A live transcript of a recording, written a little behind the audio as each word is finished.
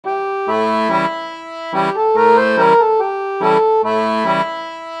I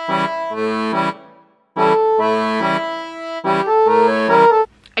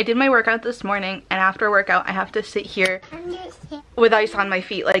did my workout this morning, and after a workout I have to sit here with ice on my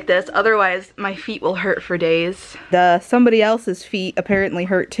feet like this, otherwise my feet will hurt for days. Somebody else's feet apparently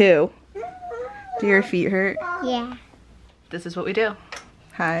hurt too. Do your feet hurt? Yeah. This is what we do.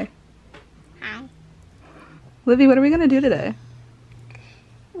 Hi. Hi. Livy, what are we gonna do today?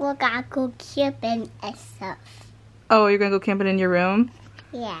 We're gonna go camping and stuff. Oh, you're gonna go camping in your room?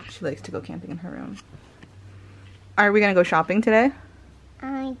 Yeah. She likes to go camping in her room. Are we gonna go shopping today?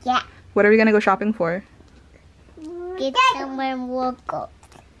 Yeah. What are we gonna go shopping for? Get somewhere local.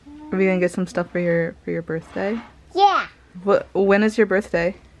 Are we gonna get some stuff for your birthday? Yeah. When is your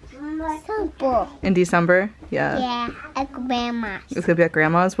birthday? Simple. In December? Yeah. Yeah, at Grandma's. It's gonna be at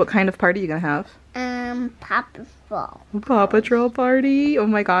Grandma's? What kind of party are you gonna have? Paw Patrol. Paw Patrol party? Oh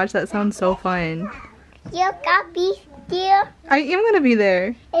my gosh, that sounds so fun. You gotta be there. I am gonna be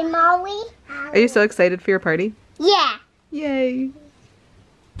there. And Molly? Are you so excited for your party? Yeah. Yay.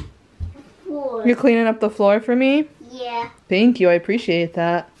 You're cleaning up the floor for me? Yeah. Thank you, I appreciate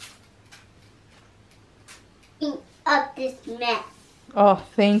that. Clean up this mess. Oh,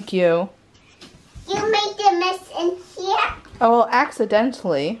 thank you. You made the mess in here? Oh, well,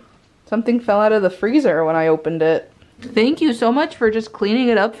 accidentally. Something fell out of the freezer when I opened it. Thank you so much for just cleaning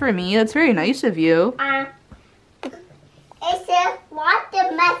it up for me. That's very nice of you. It's a lot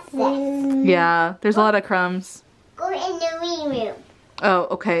of messes. Yeah, there's a lot of crumbs. Go in the living room. Oh,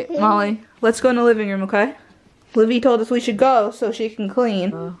 okay. Molly, let's go in the living room, okay? Livy told us we should go so she can clean.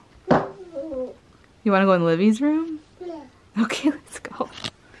 You want to go in Livy's room? Yeah. Okay, let's go.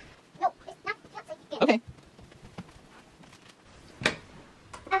 No, it's not. Okay.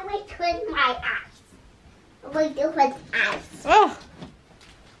 I'm going to clean my eyes. I'm going to clean eyes. Oh,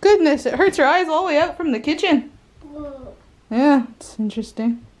 goodness, it hurts your eyes all the way out from the kitchen. Yeah, it's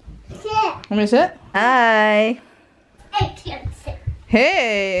interesting. Sit. Want me to sit? Hi. I can't sit.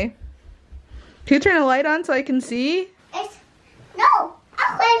 Hey. Can you turn the light on so I can see? No,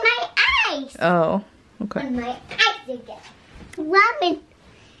 I'll clean my eyes. Oh, okay. Clean my eyes again. Ramen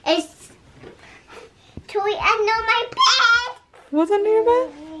is toy under my bed. What's under your bed?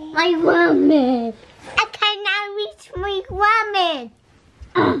 My ramen. I cannot reach my ramen.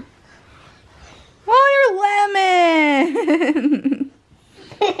 Oh, your lemon.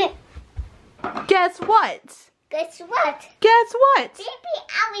 Guess what? Guess what? Guess what? Baby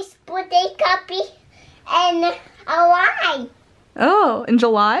Ali's birthday copy and a lie. Oh, in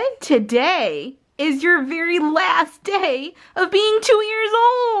July? Today is your very last day of being 2 years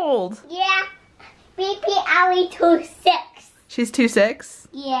old. Yeah. Baby Ali 26. She's 2'6"?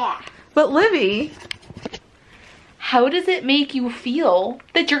 Yeah. But Livy, how does it make you feel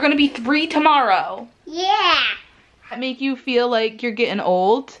that you're gonna be 3 tomorrow? Yeah. That make you feel like you're getting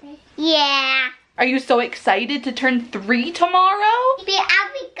old? Yeah. Are you so excited to turn 3 tomorrow? Baby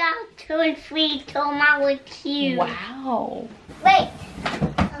Ali got 2 and 3 tomorrow too. Wow. Wait.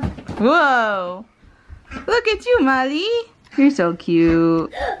 Whoa. Look at you, Molly. You're so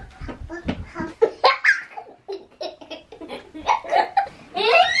cute.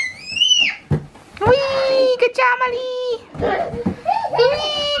 Whee! Good job, Molly.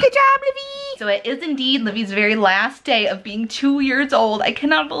 Whee! Good job, Livy. So it is indeed Livy's very last day of being 2 years old. I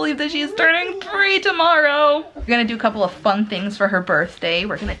cannot believe that she is turning 3 tomorrow. We're gonna do a couple of fun things for her birthday.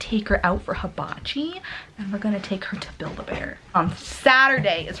 We're gonna take her out for hibachi, and we're gonna take her to Build-A-Bear. On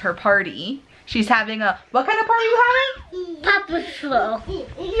Saturday is her party. She's having a, what kind of party are you having? Paw Patrol.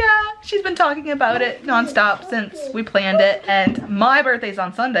 Yeah, she's been talking about it nonstop since we planned it. And my birthday's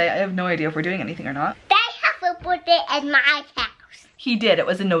on Sunday. I have no idea if we're doing anything or not. Dad have a birthday at my house. He did, it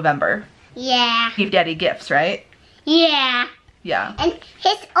was in November. Yeah. Gave Daddy gifts, right? Yeah. Yeah. And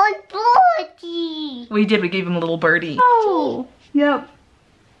his own birdie. We did, we gave him a little birdie. Oh, yep.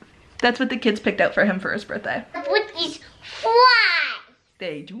 That's what the kids picked out for him for his birthday. The birdies fly.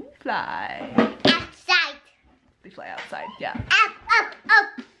 They do fly. Outside. They fly outside, yeah. Up, up,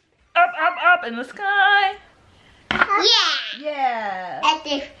 up. Up, up, up in the sky. Yeah. Yeah. At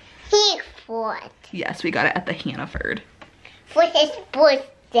the Hereford. Yes, we got it at the Hannaford. For his birthday.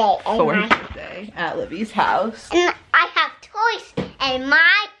 For his birthday at Livy's house. And I have toys in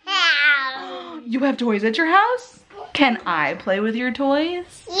my house. You have toys at your house? Can I play with your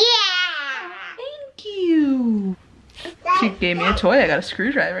toys? Yeah. Thank you. She gave me a toy. I got a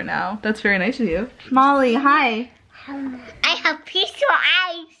screwdriver now. That's very nice of you. Molly, hi. I have peaceful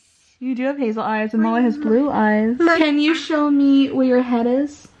eyes. You do have hazel eyes and Molly has blue eyes. Can you show me where your head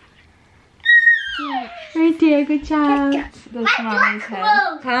is? Yeah. Right there, good job. That's Molly's head.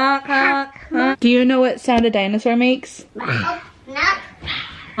 Honk, honk, honk. Do you know what sound a dinosaur makes? Oh, no.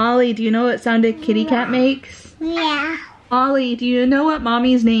 Ollie, do you know what sound a kitty cat makes? Yeah. Ollie, do you know what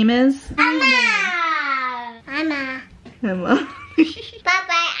mommy's name is? Mama. Mama. Emma. Bye-bye.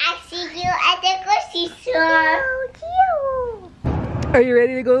 I see you at the grocery store. Are you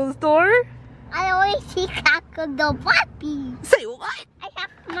ready to go to the store? I always see the puppy. Say what? I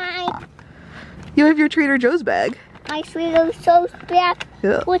have my You have your Trader Joe's bag. Trader Joe's bag.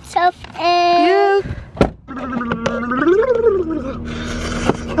 Yeah. With stuff Yeah.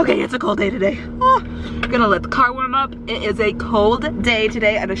 Okay, it's a cold day today. Gonna let the car warm up. It is a cold day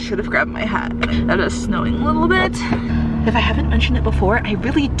today and I should have grabbed my hat. It is snowing a little bit. If I haven't mentioned it before, I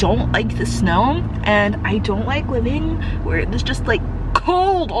really don't like the snow and I don't like living where it's just like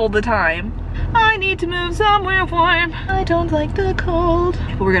cold all the time. I need to move somewhere warm. I don't like the cold.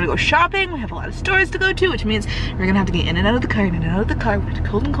 But we're gonna go shopping. We have a lot of stores to go to, which means we're gonna have to get in and out of the car, in and out of the car. We're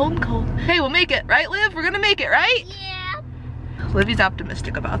cold and cold and cold. Hey, we'll make it, right, Liv? We're gonna make it, right? Yeah. Livy's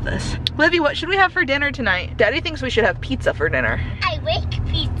optimistic about this. Livy, what should we have for dinner tonight? Daddy thinks we should have pizza for dinner. I like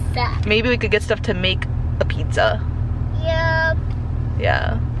pizza. Maybe we could get stuff to make a pizza. Yep.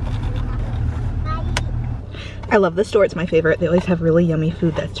 Yeah. I love this store, it's my favorite. They always have really yummy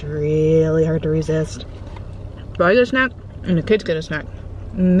food that's really hard to resist. So I get a snack, and the kids get a snack.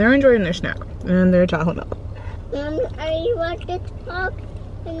 And they're enjoying their snack, and their chocolate milk. I want to talk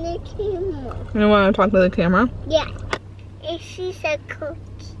in the camera. You want to talk to the camera? Yeah. She's a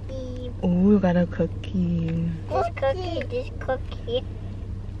cookie. Oh, we got a cookie. This cookie.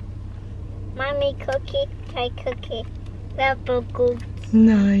 Mommy cookie, Thai cookie. Rubber goods.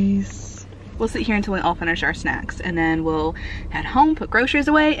 Nice. We'll sit here until we all finish our snacks, and then we'll head home, put groceries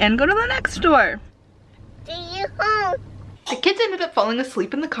away, and go to the next store. See you home. The kids ended up falling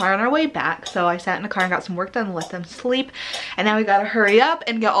asleep in the car on our way back, so I sat in the car and got some work done and let them sleep. And now we gotta hurry up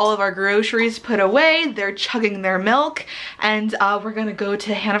and get all of our groceries put away. They're chugging their milk, and we're gonna go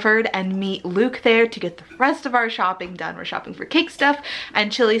to Hannaford and meet Luke there to get the rest of our shopping done. We're shopping for cake stuff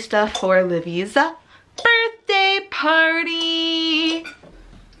and chili stuff for Livy's birthday party. Here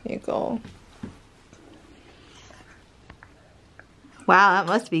you go. Wow, that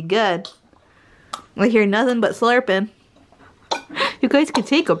must be good. I hear nothing but slurping. You guys could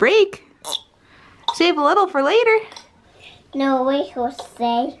take a break. Save a little for later. No, we will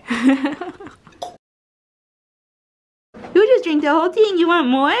say. You just drink the whole thing. You want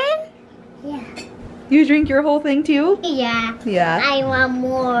more? Yeah. You drink your whole thing too? Yeah. Yeah. I want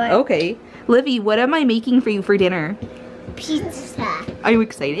more. Okay. Livy, what am I making for you for dinner? Pizza. Are you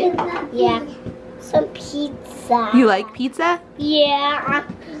excited? Yeah. Some pizza. You like pizza? Yeah.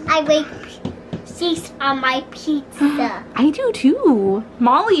 I like cheese on my pizza. I do too.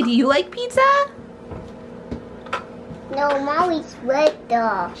 Molly, do you like pizza? No, Mommy's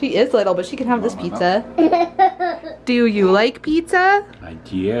little. She is little, but she can have this pizza. Do you like pizza? I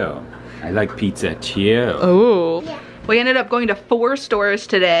do. I like pizza too. Oh. Yeah. We ended up going to 4 stores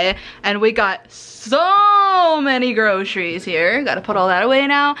today and we got so many groceries here. Gotta put all that away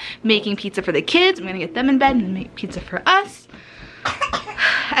now. Making pizza for the kids. I'm gonna get them in bed and make pizza for us.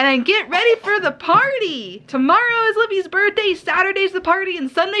 And then get ready for the party. Tomorrow is Livy's birthday, Saturday's the party,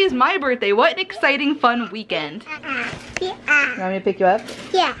 and Sunday is my birthday. What an exciting, fun weekend. Yeah. You want me to pick you up?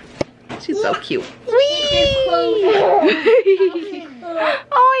 Yeah. She's so cute. Whee!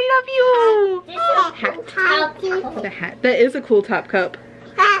 Oh, I love you. Hat. The hat. That is a cool top cup.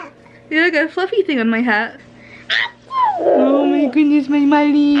 Yeah, I got a fluffy thing on my hat. Oh my goodness, my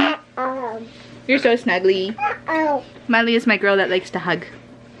Miley. You're so snuggly. Miley is my girl that likes to hug.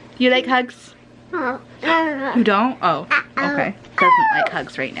 You like hugs? You don't? Oh, okay. Doesn't like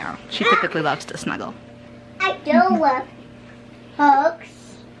hugs right now. She typically loves to snuggle. I don't love hugs.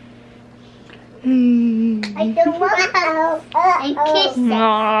 I don't love hugs and kisses.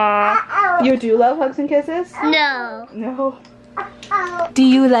 Aww. You do love hugs and kisses? No. No. Do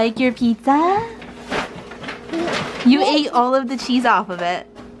you like your pizza? You ate all of the cheese off of it.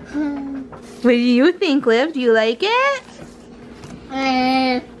 What do you think, Liv? Do you like it?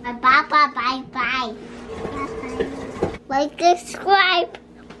 Bye-bye. Like, subscribe.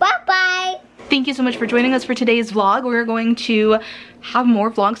 Bye-bye. Thank you so much for joining us for today's vlog. We're going to have more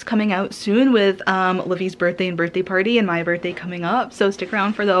vlogs coming out soon with Livy's birthday and birthday party and my birthday coming up. So stick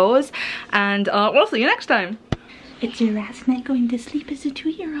around for those. And we'll see you next time. It's your last night going to sleep as a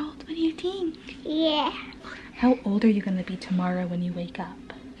 2-year-old. What do you think? Yeah. How old are you going to be tomorrow when you wake up?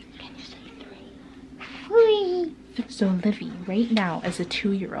 Can you say 3? So Livy, right now as a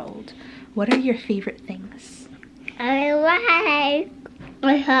 2-year-old, what are your favorite things? I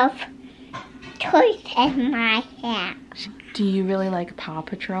have toys in my hand. Do you really like Paw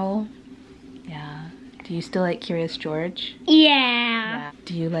Patrol? Yeah. Do you still like Curious George? Yeah.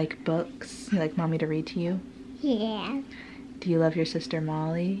 Do you like books? You like mommy to read to you? Yeah. Do you love your sister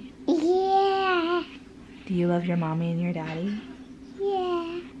Molly? Yeah. Do you love your mommy and your daddy?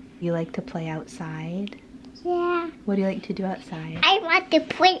 Yeah. Do you like to play outside? Yeah. What do you like to do outside? I want to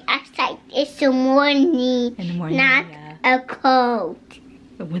play outside in the morning. In the morning, Not yeah. a coat.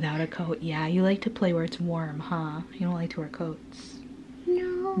 Without a coat, yeah. You like to play where it's warm, huh? You don't like to wear coats.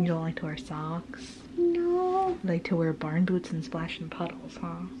 No. You don't like to wear socks. No. You like to wear barn boots and splash in puddles,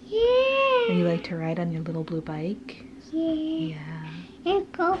 huh? Yeah. And you like to ride on your little blue bike? Yeah. Yeah.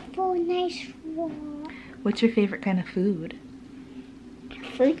 And go for a nice walk. What's your favorite kind of food?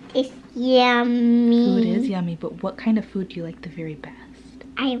 Food is yummy. Food is yummy, but what kind of food do you like the very best?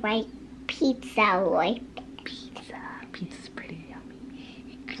 I like pizza like Pizza. Pizza's pretty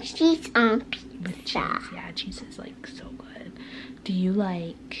yummy. cheese on With cheese, pizza. yeah, cheese is like so good. Do you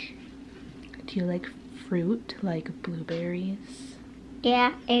like fruit, like blueberries?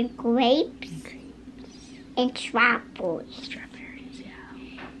 Yeah, and grapes And grapes? and strawberries. Strawberries,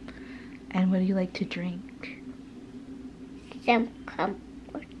 yeah. And what do you like to drink? Some comfort.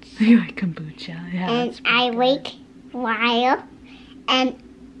 You like kombucha, yeah. And that's pretty I good. like wild. And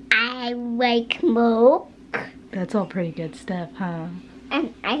I like milk. That's all pretty good stuff, huh?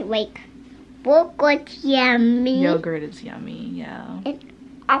 And I like yogurt yummy. Yogurt is yummy, yeah. And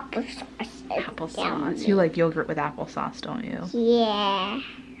applesauce is Applesauce. yummy. You like yogurt with applesauce, don't you? Yeah.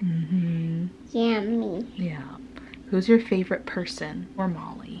 Mm-hmm. Yummy. Yeah. Who's your favorite person? Or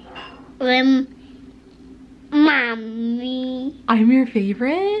Molly? Mommy. I'm your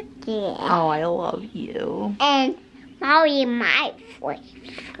favorite? Yeah. Oh, I love you. And Molly, my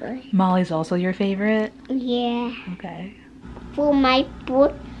favorite. Molly's also your favorite? Yeah. Okay. For my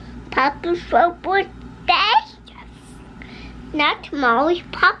Papa's birthday. Yes. Not Molly's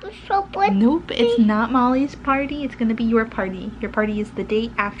Papa's birthday. Nope, it's not Molly's party. It's gonna be your party. Your party is the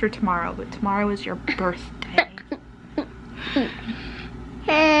day after tomorrow, but tomorrow is your birthday.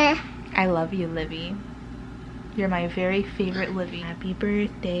 I love you, Livy. You're my very favorite Livy. Happy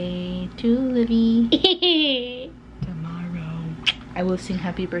birthday to Livy. Tomorrow. I will sing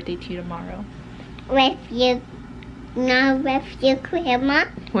happy birthday to you tomorrow. With your grandma?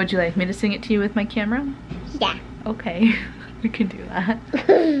 Would you like me to sing it to you with my camera? Yeah. Okay, we can do that.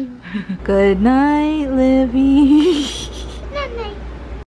 Good night, Livy.